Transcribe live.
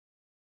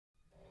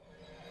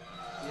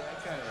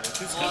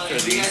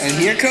And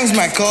here comes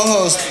my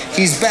co-host.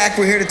 He's back.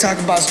 We're here to talk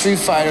about Street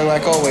Fighter,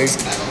 like always.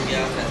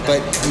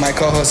 But my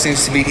co-host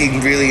seems to be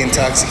really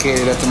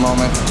intoxicated at the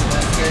moment.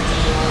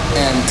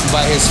 And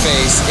by his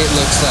face, it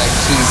looks like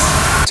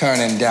he's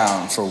turning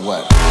down for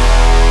what?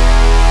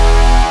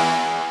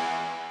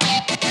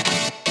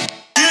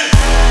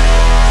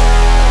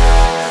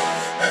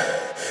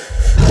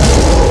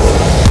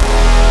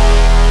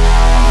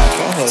 My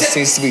co-host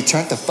seems to be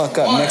turned the fuck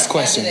up. Next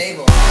question.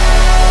 Okay,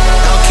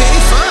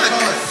 fuck.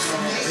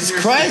 Jesus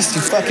Christ,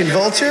 you fucking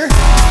vulture.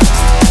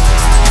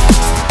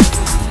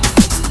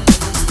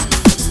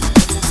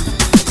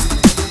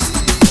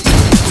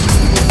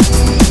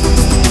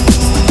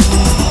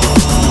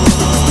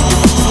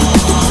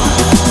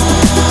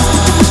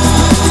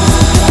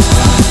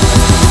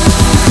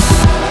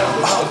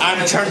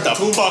 I'm turned the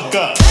fuck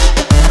up.